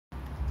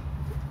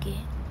Okay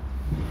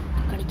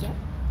കളിക്കാം.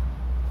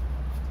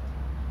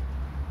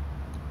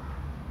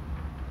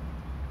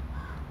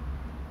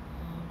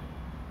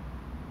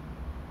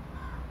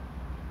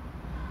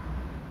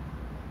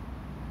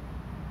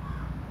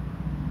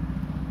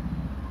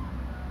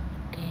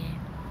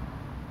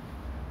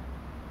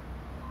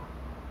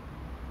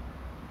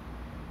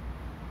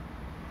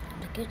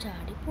 എന്തൊക്കെയോ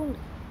ചാടിപ്പോണ്ട്.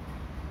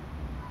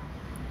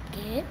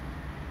 Okay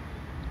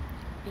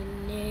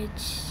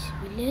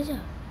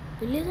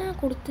വില്ലേജാ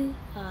കൊടുത്ത്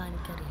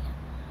എനിക്കറിയില്ല.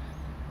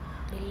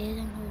 വില്ലേജ്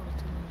അങ്ങനെ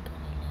കൊടുത്ത്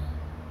എനിക്കറിയില്ല.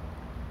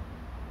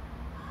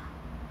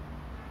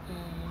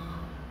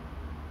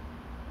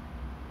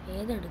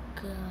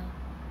 ഏതെടുക്കുക?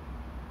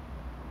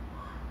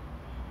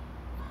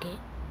 Okay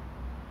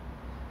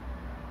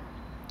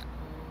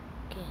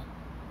okay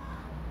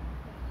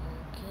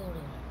okay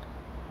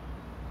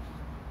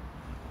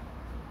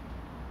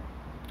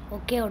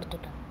okay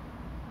കൊടുത്തിട്ടാ.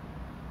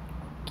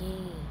 Okay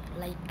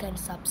like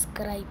and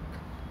subscribe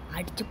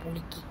അടിച്ച്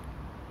പൊളിക്ക്.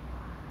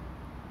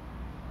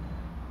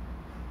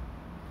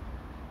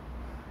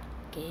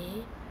 ഓക്കെ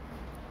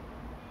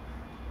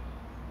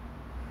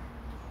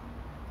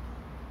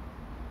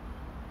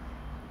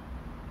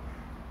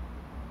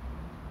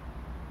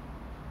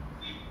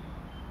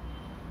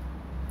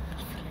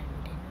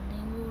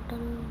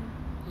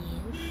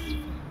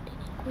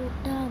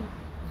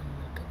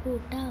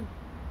കൂട്ടാം.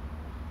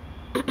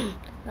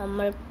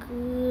 നമ്മൾക്ക്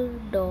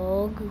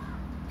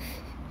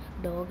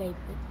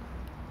ഡോഗായിപ്പ്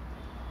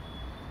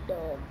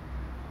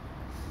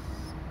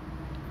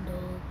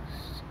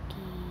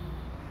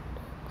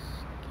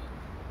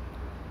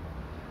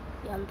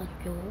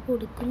എന്തൊക്കെയോ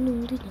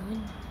കൊടുക്കുന്നുണ്ട് ഞാൻ.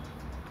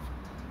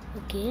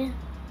 ഓക്കെ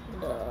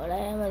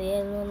ലോഡായ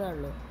മതിയായിരുന്നു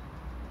എന്നുള്ളൂ.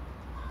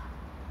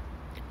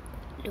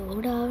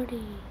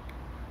 ലോഡാവട്ടെ.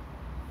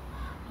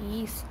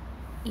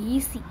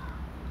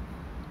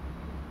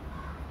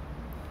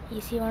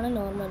 ഈസി വേണം,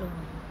 നോർമൽ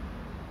വേണം.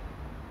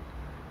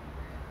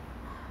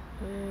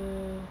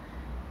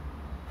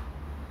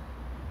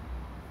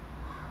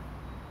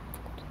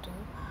 കൊടുത്തു.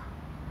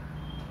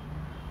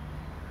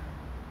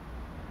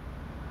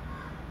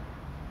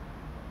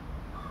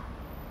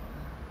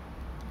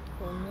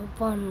 ഒന്ന്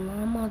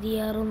വന്നാൽ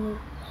മതിയാറുന്നു.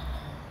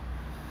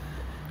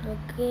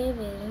 ഒക്കെ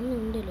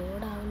വരുന്നുണ്ട്,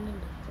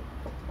 ലോഡാവുന്നുണ്ട്.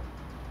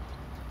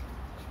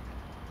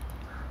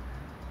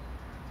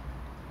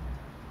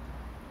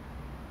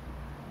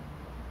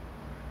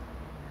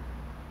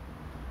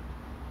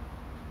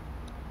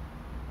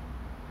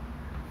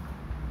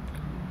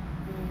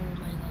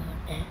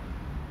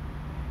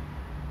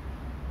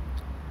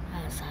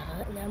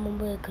 ഞാൻ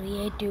മുമ്പ്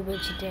ക്രിയേറ്റീവ്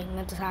ഉപയോഗിച്ചിട്ട്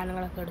ഇങ്ങനത്തെ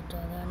സാധനങ്ങളൊക്കെ എടുത്തു.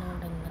 അതാണ്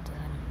കൊണ്ട് ഇങ്ങനത്തെ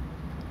സാധനം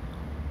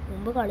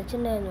മുമ്പ്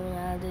കളിച്ചിട്ടുണ്ടായിരുന്നു.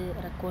 ഞാനത്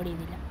റെക്കോർഡ്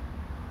ചെയ്തില്ല.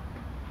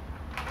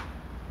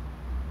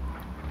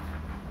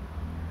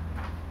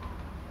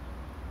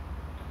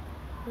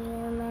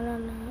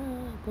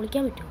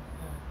 പൊളിക്കാൻ പറ്റുമോ?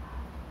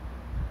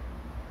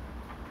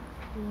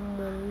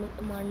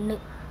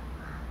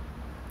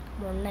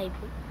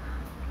 മണ്ണായിപ്പോയി.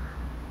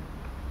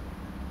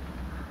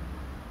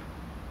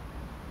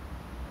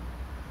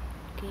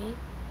 ഓക്കെ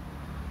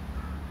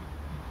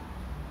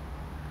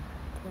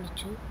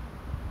പൊളിച്ചു.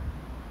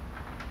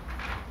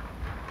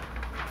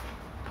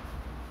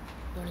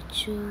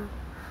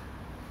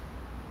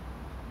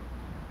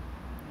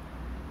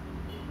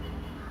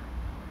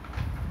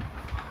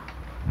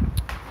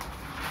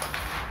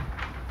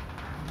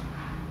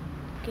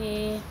 ഓക്കെ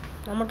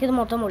നമുക്കിത്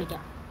മൊത്തം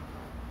പൊളിക്കാം.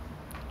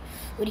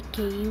 ഒരു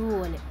കേവ്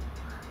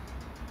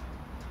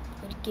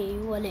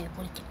പോലെ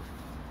പൊളിക്കാം.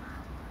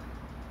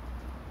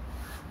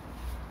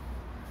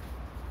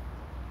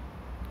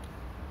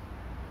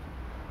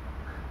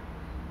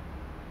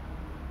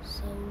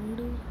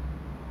 സൗണ്ട്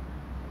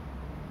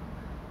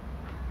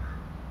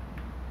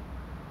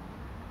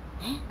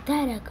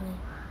ഇതാരാക്കണേ?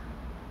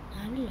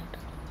 ഞാനില്ല കേട്ടോ.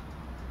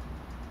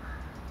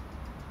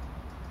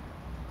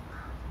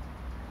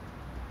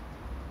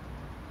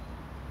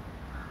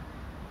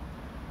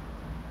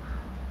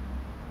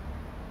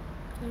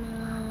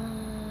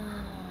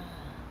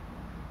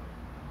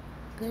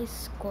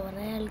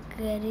 കുറേ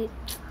ആൾക്കാർ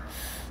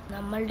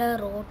നമ്മളുടെ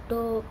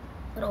റോട്ടോ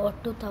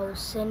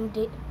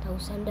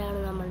 1000 ആണ്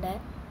നമ്മളുടെ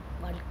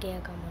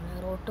ബൾക്കാക്കാൻ പോകുന്നത്.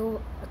 റോട്ടോ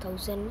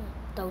 1000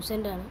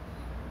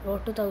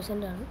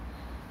 ആണ്.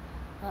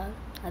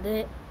 അത്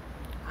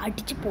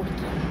അടിച്ച്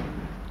പൊളിക്കുക.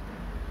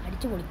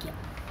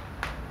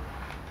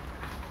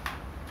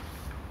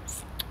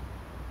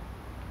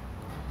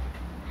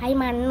 ഹായ്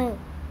മണ്ണ്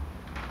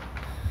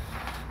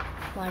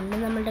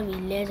നമ്മളുടെ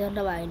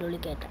വില്ലേജറിൻ്റെ വായിൻ്റെ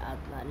ഉള്ളിൽ കയറ്റാം.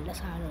 അത് നല്ല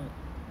സാധനമാണ്.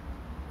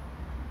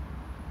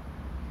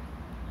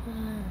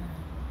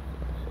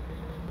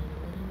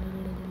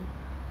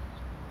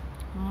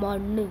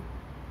 മണ്ണ്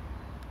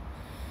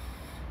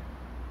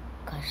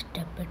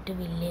കഷ്ടപ്പെട്ട്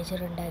വില്ലേജർ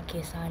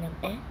ഉണ്ടാക്കിയ സാധനം.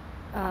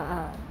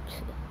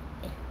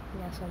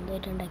 ഞാൻ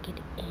സ്വന്തമായിട്ട്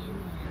ഉണ്ടാക്കിയിട്ട്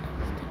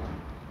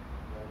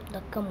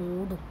ഇതൊക്കെ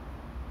മൂടും.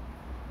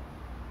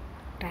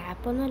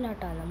 ട്രാപ്പൊന്നുമല്ല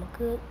കേട്ടോ.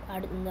 നമുക്ക്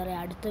എന്താ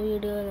പറയുക, അടുത്ത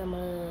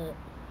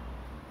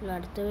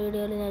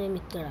വീഡിയോയിൽ ഞാൻ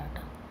മിത്തിടാം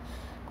കേട്ടോ.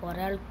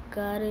 കുറേ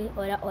ആൾക്കാർ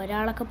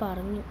ഒരാളൊക്കെ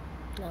പറഞ്ഞു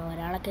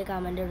ഒരാളൊക്കെ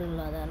കമൻ്റ്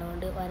ഇടുള്ളൂ,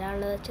 അതുകൊണ്ട് ഒരാൾ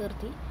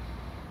ചേർത്തി.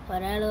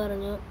 ഒരാൾ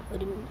പറഞ്ഞു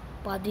ഒരു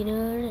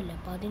 17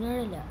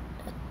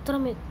 എത്ര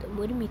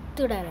ഒരു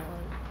മിത്ത് ഇടാനാണ്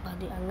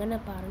അങ്ങനെ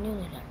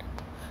പറഞ്ഞൊന്നുമില്ല കേട്ടോ.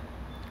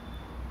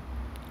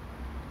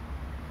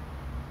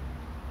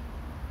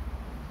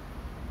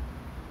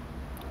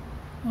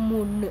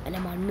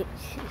 മണ്ണ്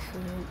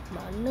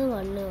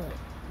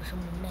പക്ഷെ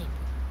മുന്നായി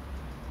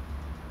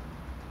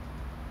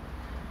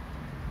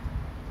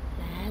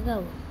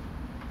ലാഗാവും,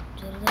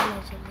 ചെറുതായി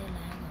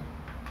ലാഗാവും.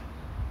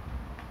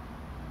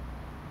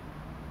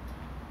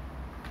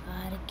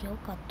 ആരൊക്കെയോ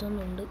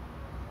കത്തുന്നുണ്ട്.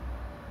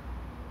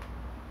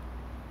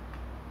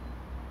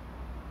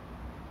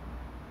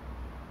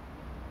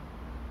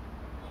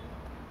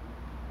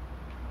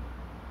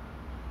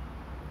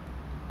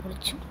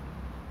 പൊളിച്ചു.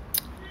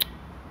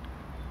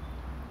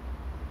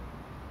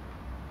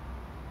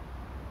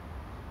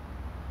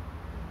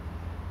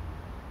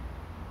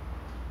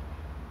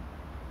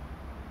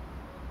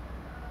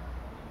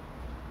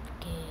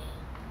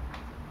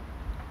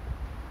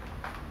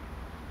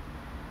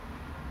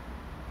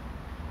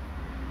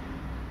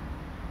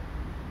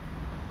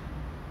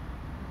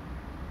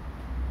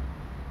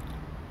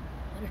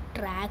 ഒരു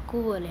ട്രാക്ക്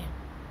പോലെ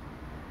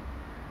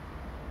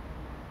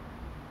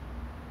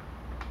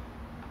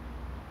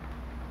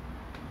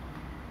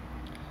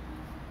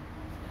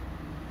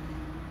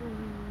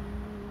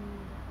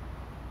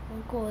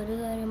നമുക്ക് ഒരു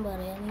കാര്യം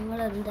പറയാം, നിങ്ങൾ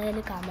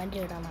എന്തായാലും കമൻറ്റ്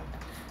ഇടാൻ വേണ്ട.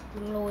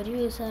 നിങ്ങൾ ഒരു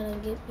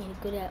വ്യൂസാണെങ്കിൽ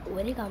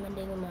ഒരു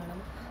കമൻറ്റെങ്കിലും വേണം.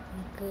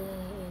 നമുക്ക്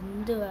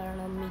എന്ത്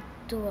വേണം,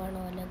 മിത്ത്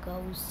വേണോ, അല്ല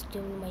ഗൗസ്റ്റ്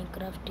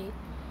മൈൻക്രാഫ്റ്റ്,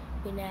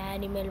 പിന്നെ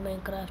ആനിമൽ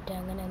മൈൻക്രാഫ്റ്റ്,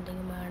 അങ്ങനെ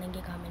എന്തെങ്കിലും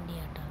വേണമെങ്കിൽ കമൻറ്റ്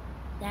ചെയ്യാം കേട്ടോ.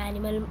 ഞാൻ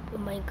ആനിമൽ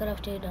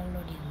മൈൻക്രാഫ്റ്റ്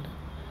ഡൗൺലോഡ് ചെയ്യുന്നുണ്ട്,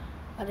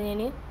 അത് ഞാൻ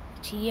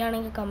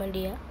ചെയ്യുകയാണെങ്കിൽ കമൻറ്റ്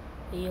ചെയ്യുക.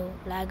 അയ്യോ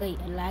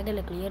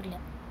ലാഗല്ല, ക്ലിയർ ഇല്ല.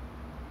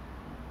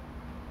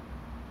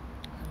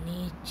 നീ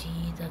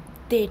ചെയ്ത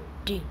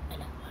തെറ്റ്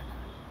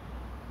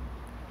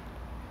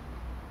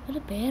അല്ല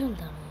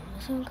പേരെന്താണ്,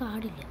 പക്ഷെ നമുക്ക്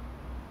ആടില്ല.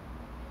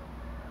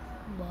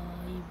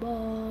 ബൈ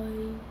ബൈ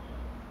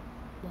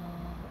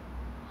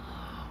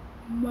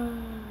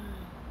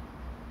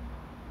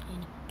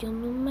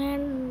എനിക്കൊന്നും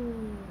വേണ്ട.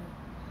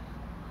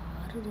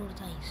 6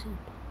 കൊടുത്ത് ഐസ്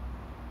കിട്ടും.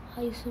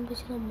 ഐസും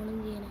വെച്ച്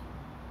നമ്മളെന്ത് ചെയ്യാനാ,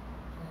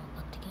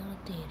 കത്തിക്കാണ്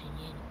തരും.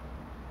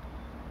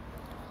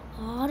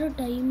 6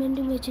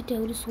 ഡയമണ്ടും വെച്ചിട്ട്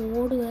ഒരു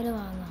സോഡ് വരെ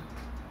വാങ്ങാം.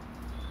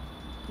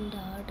 എൻ്റെ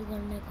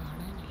ആടുകളെ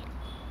കാണാനില്ല.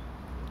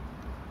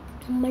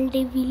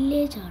 നമ്മളുടെ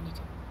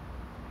വില്ലേജാണിത്.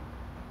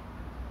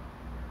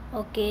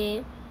 ഓക്കെ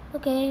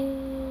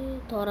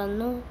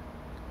തുറന്നു.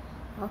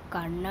 ആ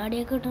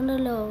കണ്ണാടിയൊക്കെ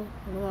ഇട്ടുണ്ടല്ലോ,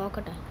 ഒന്ന്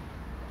നോക്കട്ടെ.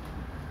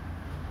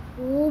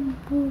 ഓ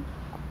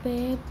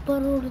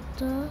പേപ്പർ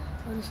കൊടുത്ത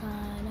ഒരു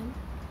സാധനം,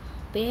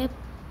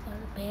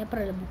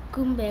 പേപ്പറല്ല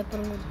ബുക്കും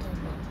പേപ്പറും കൊടുത്ത.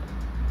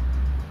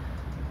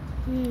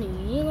 നീ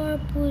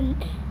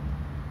കുഴപ്പമില്ല.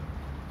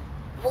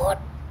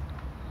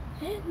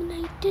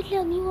 നൈറ്റല്ല,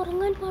 നീ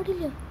ഉറങ്ങാൻ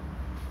പാടില്ല.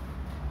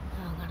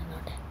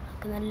 കടന്നോട്ടെ,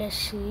 നമുക്ക് നല്ല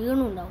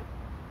ക്ഷീണം ഉണ്ടാവും.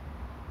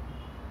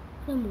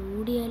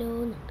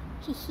 മൂടിയാലോന്നുണ്ട്.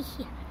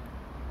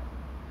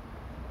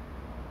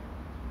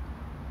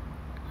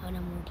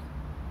 അവനെ മൂടി.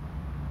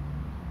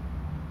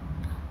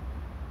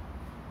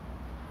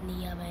 നീ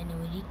അവനെ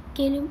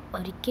ഒരിക്കലും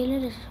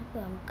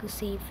നമുക്ക്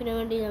സേഫിന്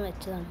വേണ്ടി ഞാൻ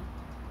വെച്ചതാണ്.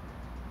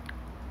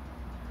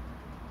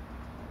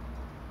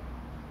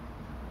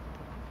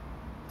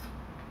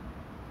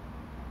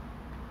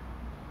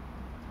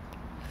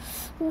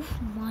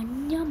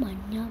 മഞ്ഞ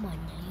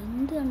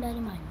എന്ത്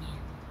കണ്ടാലും മഞ്ഞ.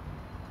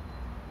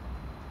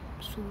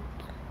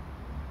 സൂപ്പർ.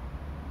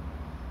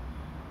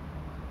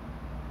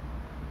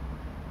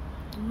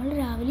 നമ്മൾ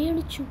രാവിലെ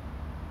എണിച്ചു.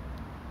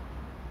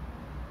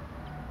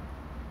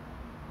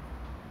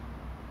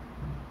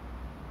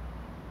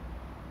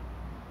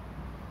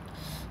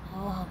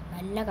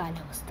 നല്ല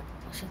കാലാവസ്ഥ.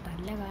 പക്ഷെ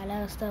നല്ല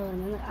കാലാവസ്ഥ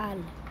പറഞ്ഞത്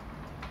അല്ല.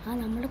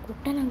 നമ്മുടെ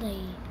കുട്ടൻ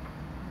എന്തായി?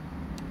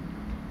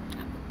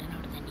 കുട്ടൻ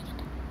അവിടെ തന്നെ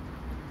ഇരിക്കട്ടെ.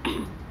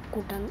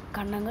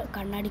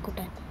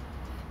 കണ്ണാടിക്കുട്ടൻ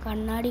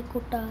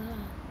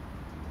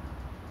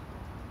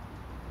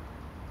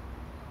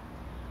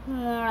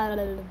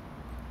എവിടെ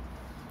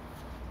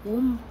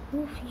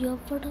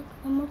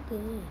നമുക്ക്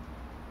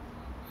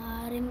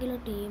ആരെങ്കിലും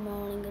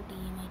ടീമാവണമെങ്കിൽ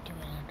ടീമായിട്ട്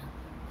വരാം കേട്ടോ.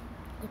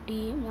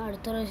 ടീം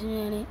അടുത്ത പ്രാവശ്യം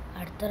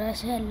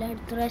അല്ല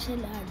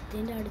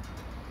അടുത്തതിൻ്റെ അടുത്ത്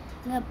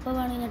നിങ്ങൾ എപ്പോൾ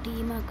വേണമെങ്കിൽ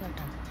ടീമാക്കാം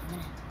കേട്ടോ.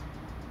 അങ്ങനെ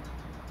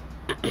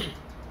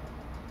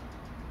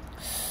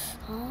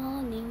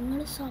നിങ്ങൾ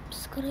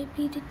സബ്സ്ക്രൈബ്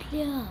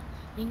ചെയ്തിട്ടില്ല,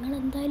 നിങ്ങൾ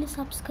എന്തായാലും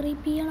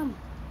സബ്സ്ക്രൈബ് ചെയ്യണം.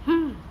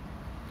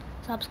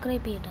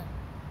 സബ്സ്ക്രൈബ് ചെയ്യട്ടെ.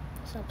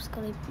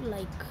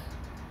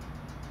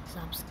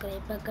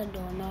 സബ്സ്ക്രൈബൊക്കെ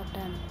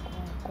ഡോണോട്ടാണ്,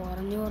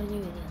 കുറഞ്ഞു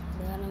വരിക.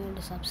 അത് കാരണം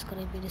കൊണ്ട്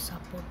സബ്സ്ക്രൈബ് ചെയ്ത്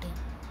സപ്പോർട്ട്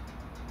ചെയ്യാം.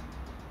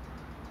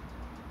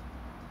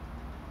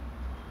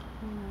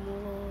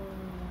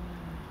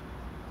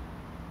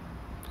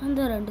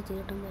 എന്താ 2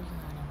 തീട്ടം പോലെ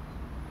സാധനം.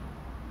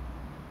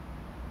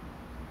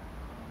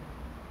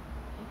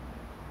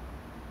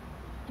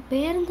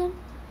 പേരെന്താണ്?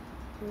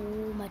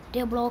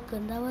 മറ്റേ ബ്ലോക്ക്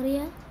എന്താ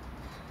പറയുക?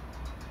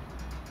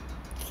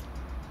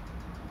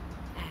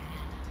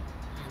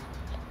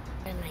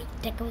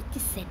 ലൈറ്റൊക്കെ വെച്ച്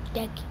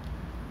സെറ്റാക്കി.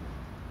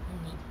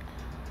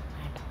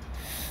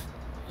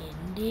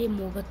 എൻ്റെ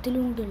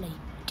മുഖത്തിലുണ്ട്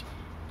ലൈറ്റ്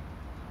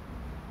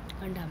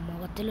കണ്ട,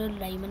 മുഖത്തിലൊരു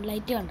ഡയമണ്ട്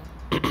ലൈറ്റ് കണ്ട.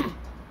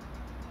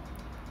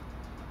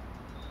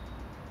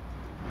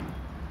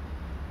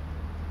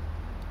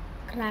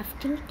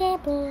 Crafting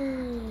table.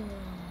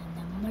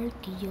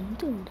 നമ്മൾക്ക്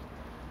എന്തുണ്ട്?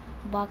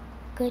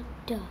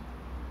 ബക്കറ്റ്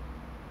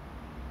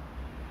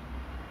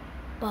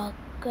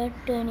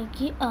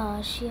എനിക്ക്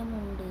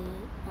ആശയമുണ്ട്.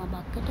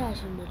 ബക്കറ്റ്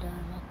ആശയമുണ്ട്.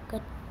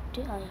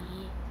 ബക്കറ്റ്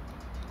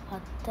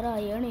അത്ര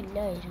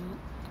അയണില്ലായിരുന്നു.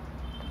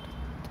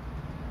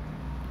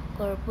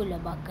 കുഴപ്പമില്ല,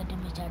 ബക്കറ്റും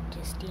വെച്ച്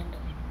അഡ്ജസ്റ്റ് ചെയ്യേണ്ടി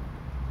വരും.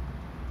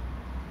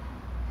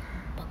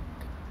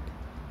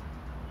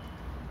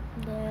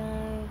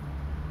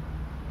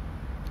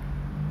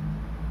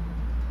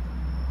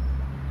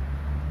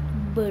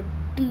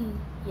 ബെഡ്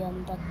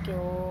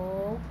എന്തൊക്കെയോ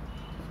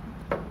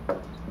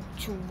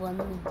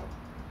ചുവന്നു.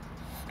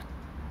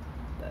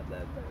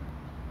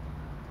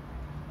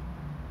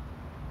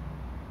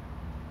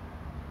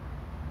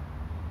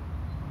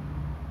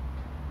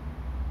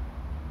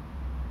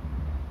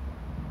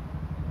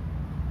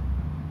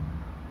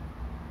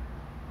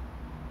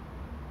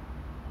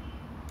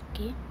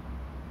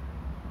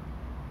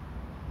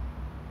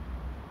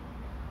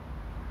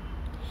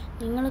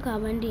 നിങ്ങൾ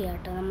കമൻറ്റ് ചെയ്യുക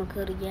കേട്ടോ. നമുക്ക്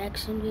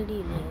റിയാക്ഷൻ വീഡിയോ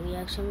ഇല്ലേ,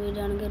 റിയാക്ഷൻ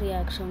വീഡിയോ ആണെങ്കിൽ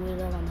റിയാക്ഷൻ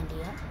വീഡിയോ കമൻറ്റ്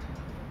ചെയ്യുക.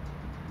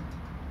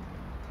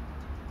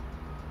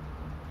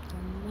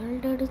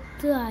 നമ്മളുടെ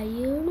അടുത്ത്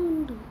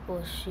അയണുണ്ട്,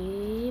 പക്ഷേ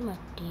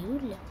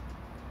മറ്റേതുമില്ല.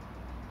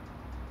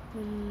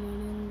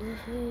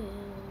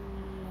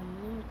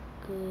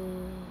 നമ്മൾക്ക്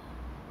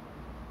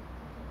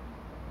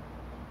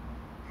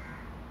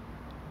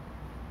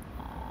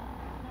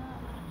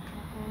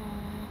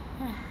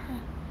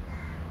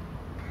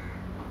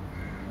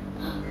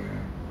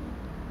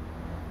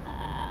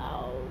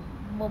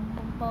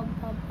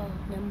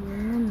ഞാൻ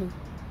മൂന്ന്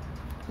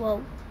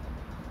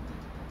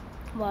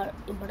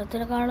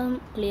ഇവിടത്തിനെക്കാളും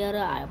ക്ലിയർ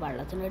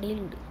വെള്ളത്തിൻ്റെ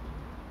അടിയിലുണ്ട്.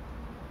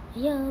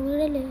 അയ്യോ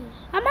വീടല്ലേ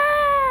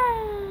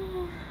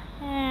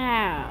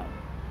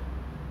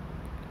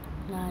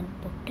ഞാൻ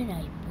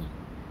പൊട്ടനായിപ്പോയി.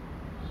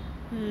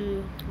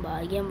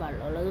 ഭാഗ്യം,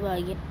 വെള്ളമുള്ളത്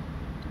ഭാഗ്യം.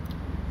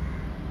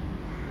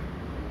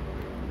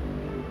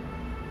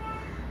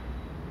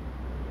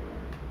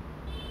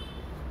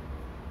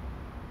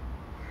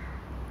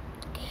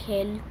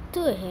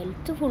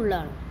 ഹെൽത്ത്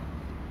ഫുള്ളാണ്.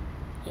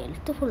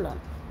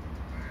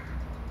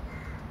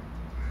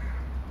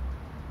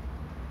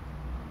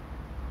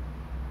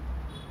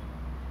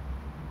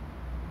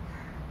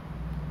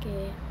 ഓക്കെ,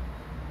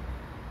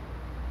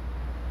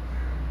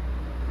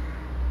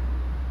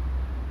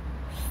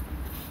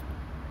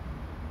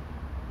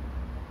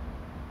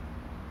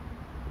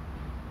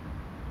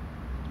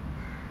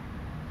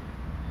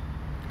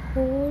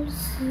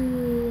 ഹോൾസ്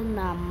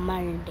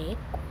നമ്മളുടെ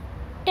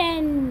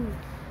കുട്ടൻ.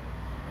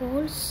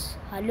 ഹോൾസ്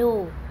ഹലോ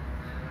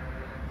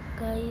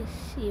ഗൈസ്,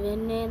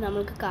 ഇവനെ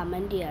നമ്മൾക്ക്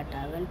കമൻറ്റ് ചെയ്യാം കേട്ടോ.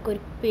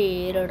 അവനക്കൊരു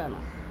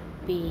പേരിടണം.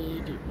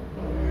 പേര്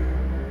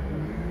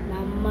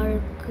നമ്മൾ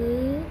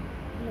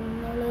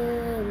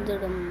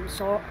എന്തിടും?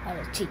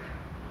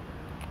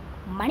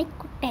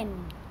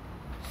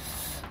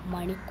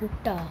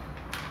 മണിക്കുട്ട.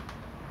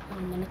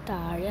 അങ്ങനെ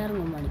താഴെ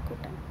ഇറങ്ങും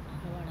മണിക്കുട്ടൻ.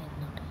 അവിടെ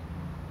ഇരുന്നോട്ടെ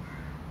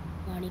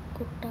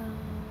മണിക്കുട്ട.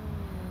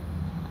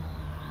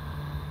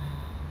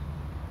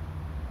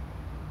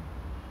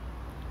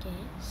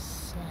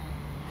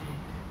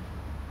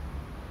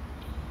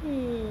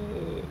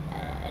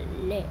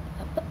 അല്ലേ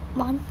അപ്പം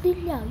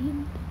വന്നില്ല.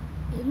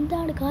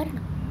 എന്താണ്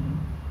കാരണം?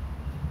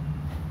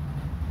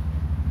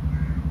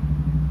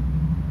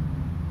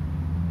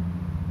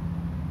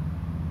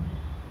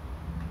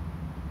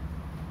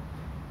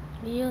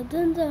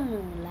 അതെന്താണ്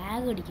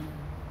ലാഗ് അടിക്കുന്നത്?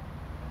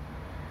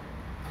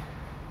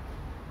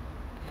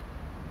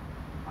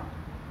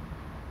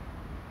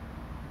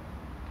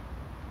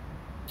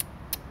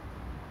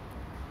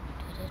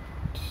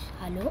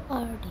 ഹലോ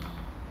ആടി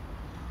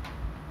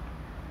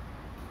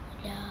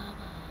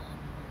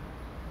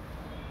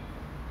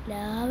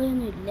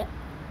ലാവൊന്നുമില്ല.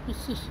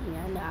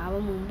 ഞാൻ ലാവ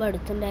മുമ്പ്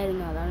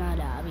എടുത്തിട്ടുണ്ടായിരുന്നു, അതാണ് ആ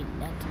ലാവ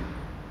ഇല്ലാത്തത്.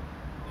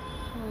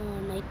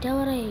 നൈറ്റ്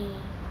അവറേ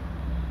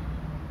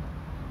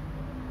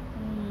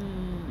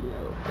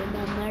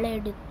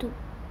നമ്മളെടുത്തു.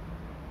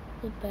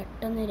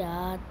 പെട്ടെന്ന്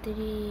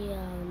രാത്രി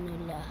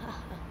ആവുന്നില്ല.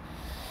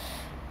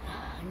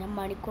 ഞാൻ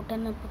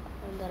മണിക്കൂട്ടനെ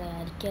എന്താ പറയുക,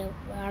 എനിക്ക്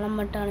വേണം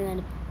മട്ടാണ്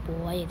ഞാൻ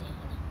പോയത്.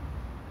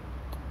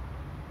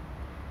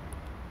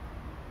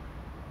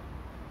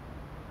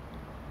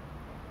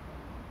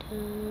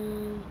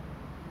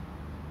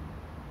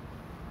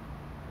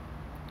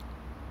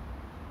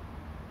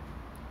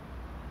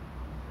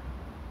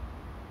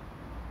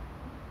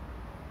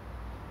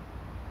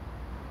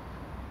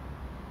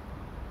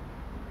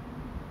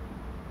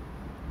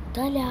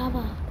 ഇതാ ലാവ.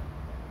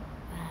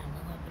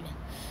 കുഴപ്പമില്ല,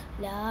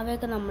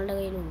 ലാവയൊക്കെ നമ്മളുടെ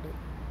കയ്യിലുണ്ട്.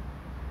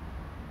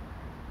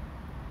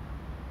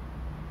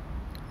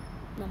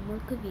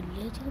 നമ്മൾക്ക്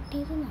വില്ലേജ്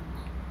കിട്ടിയത്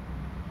നന്നായി.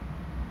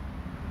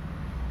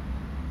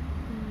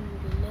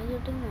 വില്ലേജ്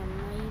കിട്ടിയത്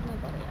നന്നായി എന്ന്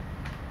പറയാം.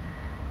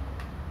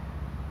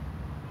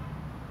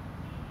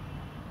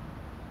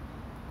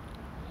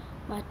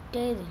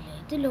 മറ്റേതില്ലേ,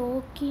 ഇത്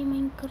ലോക്കി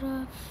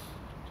മൈൻക്രാഫ്റ്റ്.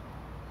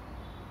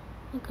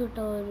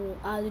 കിട്ടോ ഒരു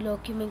അത്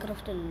ലോക്കി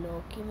മൈൻക്രാഫ്റ്റ് അല്ല,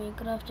 ലോക്കി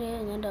മൈൻക്രാഫ്റ്റ്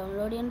ഞാൻ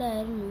ഡൗൺലോഡ്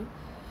ചെയ്യേണ്ടതായിരുന്നു.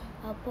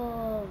 അപ്പോൾ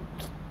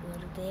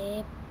വെറുതെ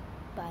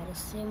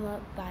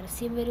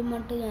പരസ്യം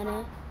വരുമ്പോട്ട് ഞാൻ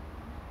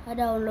അത്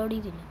ഡൗൺലോഡ്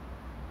ചെയ്തില്ല.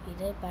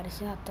 ഇത്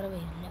പരസ്യം അത്ര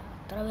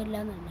വരില്ല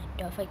എന്ന്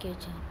നെറ്റ് ഓഫ് ആക്കി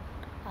വെച്ചാൽ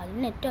അതിന്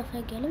നെറ്റ് ഓഫ്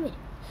ആക്കിയാലും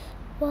വരും.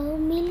 അപ്പോൾ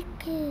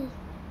മിൽക്ക്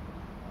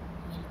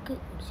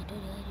കുടിച്ചിട്ട്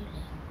ഒരു കാര്യമില്ല.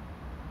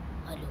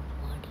 ഹലോ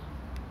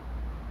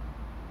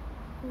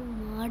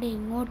മാട്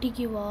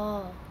എങ്ങോട്ടേക്ക് വാ,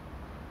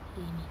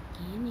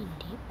 എനിക്ക്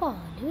നിൻ്റെ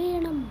പാല്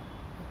വേണം.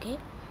 ഓക്കെ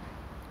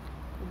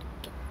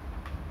കുടിക്കാം.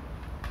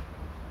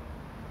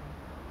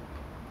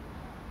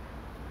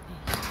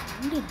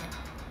 ഉണ്ടില്ല.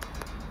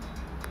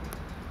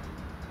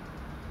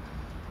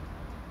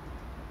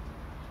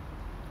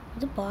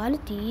 ഇത് പാല്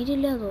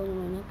തീരില്ല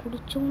തോന്നുന്നു, ഞാൻ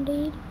കുടിച്ചുകൊണ്ടേ.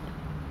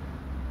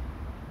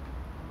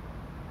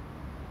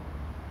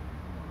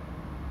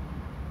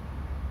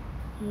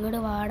 ഇങ്ങോട്ട്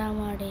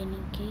വാടാമാടെ,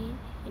 എനിക്ക്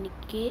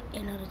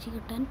എനർജി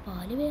കിട്ടാൻ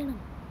പാല് വേണം.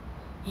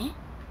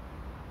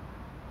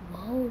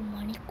 വൗ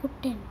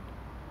മണിക്കുട്ടൻ.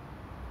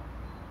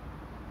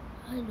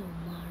 ഹലോ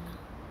മാണ,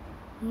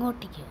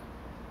 ഇങ്ങോട്ടേക്ക്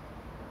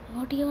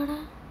വാടാ.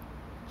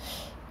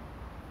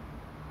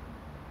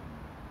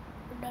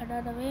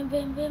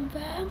 വേം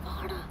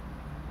പാടാ.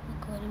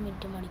 നമുക്ക് 1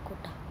 മിനിറ്റ്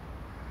മണിക്കൂട്ട.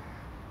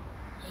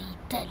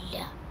 ഇതല്ല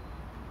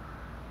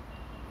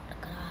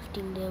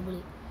ക്രാഫ്റ്റിംഗ് ടേബിൾ.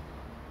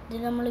 ഇത്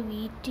നമ്മൾ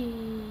വീറ്റ്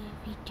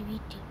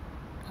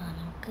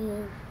നമുക്ക്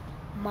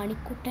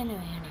മണിക്കുട്ടനെ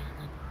വേണേ.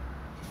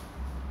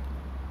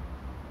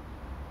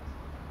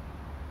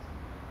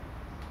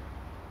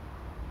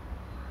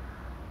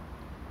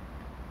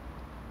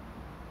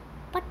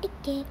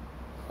 പട്ടിക്ക്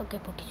ഓക്കെ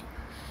പൊട്ടിച്ചു.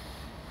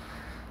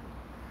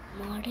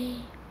 മാടേ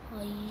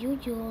അയ്യോ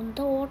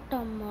എന്താ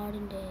ഓട്ടം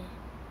മാടിൻ്റെ.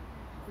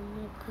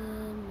 നമുക്ക്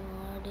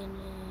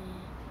മാടിന്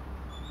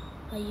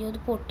അയ്യോ അത്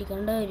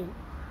പൊട്ടിക്കേണ്ട വരും.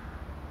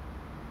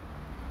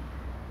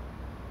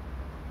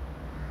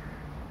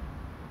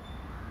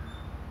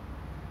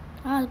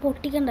 അത്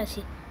പൊട്ടിക്കണ്ട.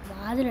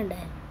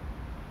 വാതിലുണ്ടായിരുന്നു.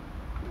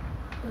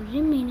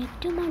 1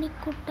 മിനിറ്റ്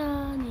മണിക്കുട്ട,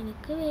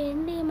 നിനക്ക്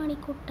വേണ്ടേ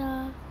മണിക്കുട്ട?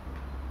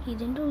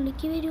 ഇതിൻ്റെ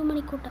ഉള്ളിലേക്ക് വരൂ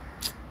മണിക്കുട്ട.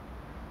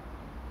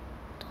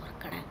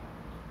 തുറക്കട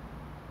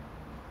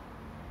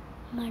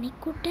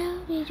മണിക്കുട്ട,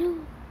 വരൂ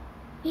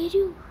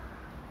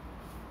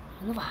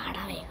ഒന്ന്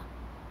വാടാ വേഗം.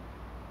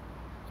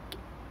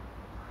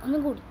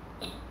 ഒന്നും കൂടി.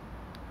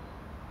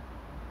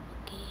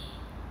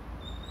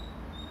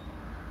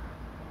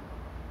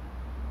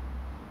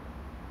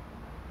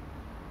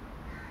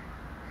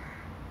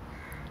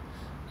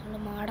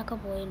 മാടൊക്കെ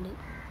പോയിട്ടുണ്ട്,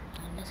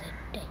 നല്ല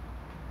സെറ്റായി.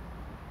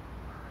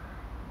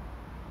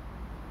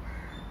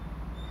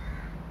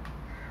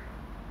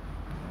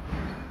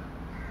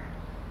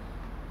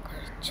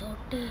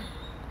 കഴിച്ചോട്ടെ,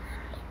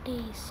 നല്ല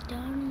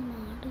ടേസ്റ്റാണ്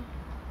മാട്.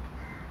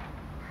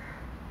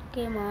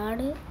 ഓക്കെ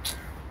മാട്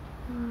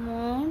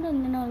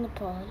എന്തിനാ ഒന്ന്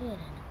പാല്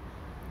തരാൻ?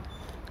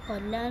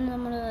 കൊല്ലാൻ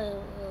നമ്മൾ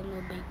ഒന്നും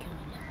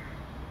ഉപയോഗിക്കുന്നില്ല.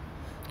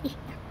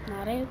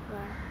 നിറയെ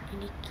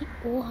എനിക്ക്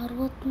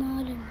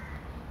 64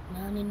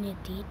 ഞാൻ നിന്നെ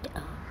തീറ്റ.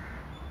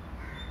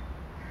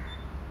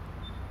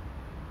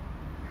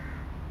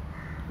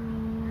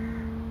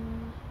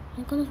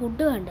 എനിക്കൊന്ന്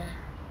ഫുഡ് വേണ്ടേ?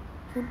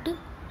 ഫുഡ്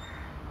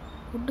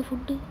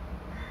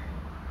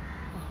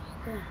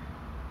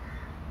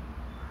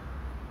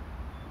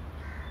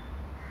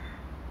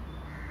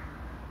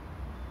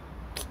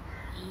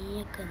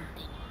നീയൊക്കെ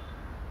എന്തിന്?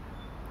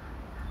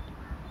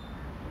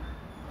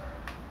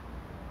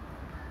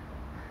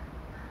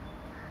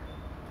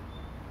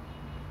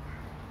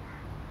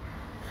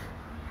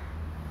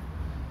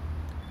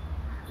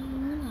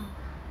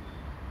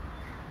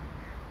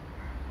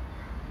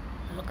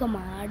 നമുക്ക്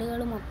മാടുകൾ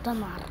മൊത്തം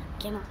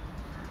നിറയ്ക്കണം.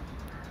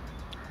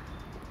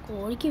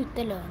 കോഴിക്ക്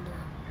വിത്തല്ലോ വേണ്ടത്.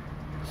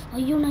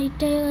 അയ്യോ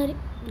നൈറ്റായ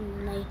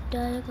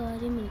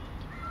കാര്യം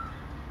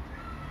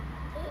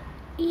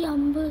ഈ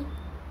അമ്പ്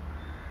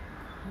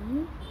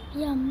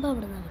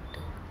അവിടെ നിന്ന്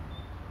വിട്ട്.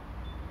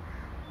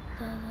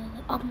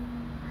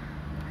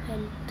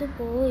 ഹെൽത്ത്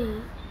പോയി.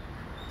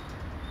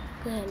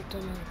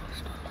 ഹെൽത്തൊന്നും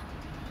പ്രശ്നമില്ല.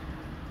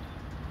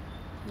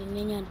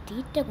 നിന്നെ ഞാൻ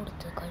തീറ്റ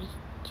കൊടുത്ത്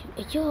കഴിച്ചു.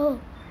 അയ്യോ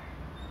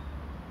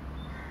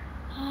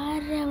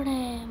ആരവിടെ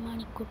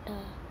മണിക്കുട്ട?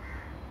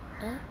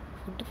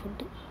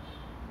 ഫുഡ്.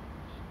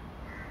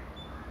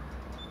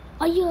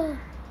 അയ്യോ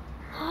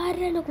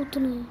ആരാണ്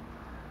കുത്തുന്നത്?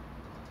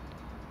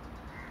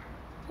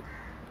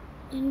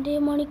 എൻ്റെ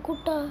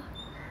മണിക്കുട്ട.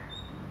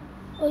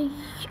 അയ്യോ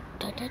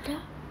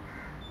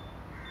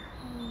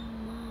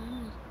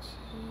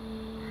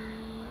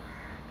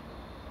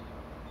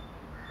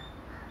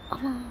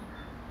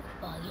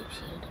ഭാഗ്യം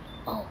ഷീൽഡ്.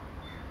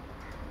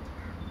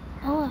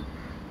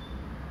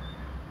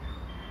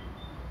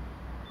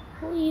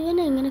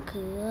 ഇവനെങ്ങനെ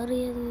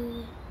കയറിയത്?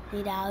 നീ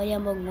രാവിലെ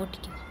ആകുമ്പോൾ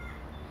ഇങ്ങോട്ടേക്ക്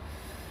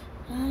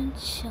ഞാൻ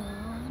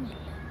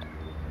ചാനില്ല.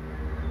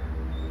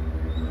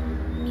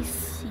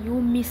 U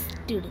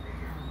missed.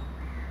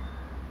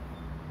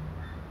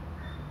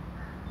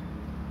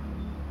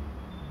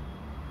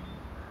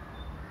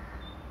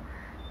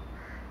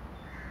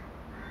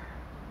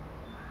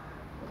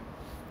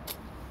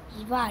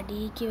 ഇവ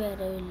അടിയിലേക്ക്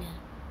വരവില്ല.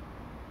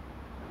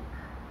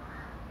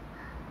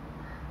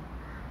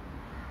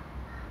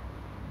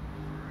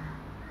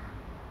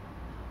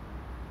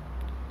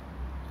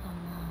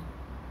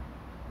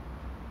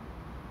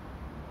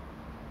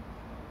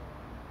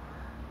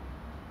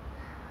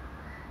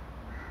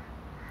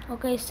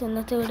 ഓക്കെ,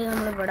 ഇന്നത്തെ വീഡിയോ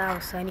നമ്മളിവിടെ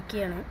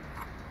അവസാനിക്കുകയാണ്.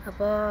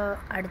 അപ്പോൾ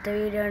അടുത്ത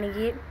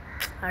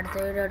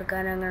വീഡിയോ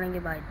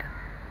എടുക്കാനാണെങ്കിൽ ബൈ ട്ടാ.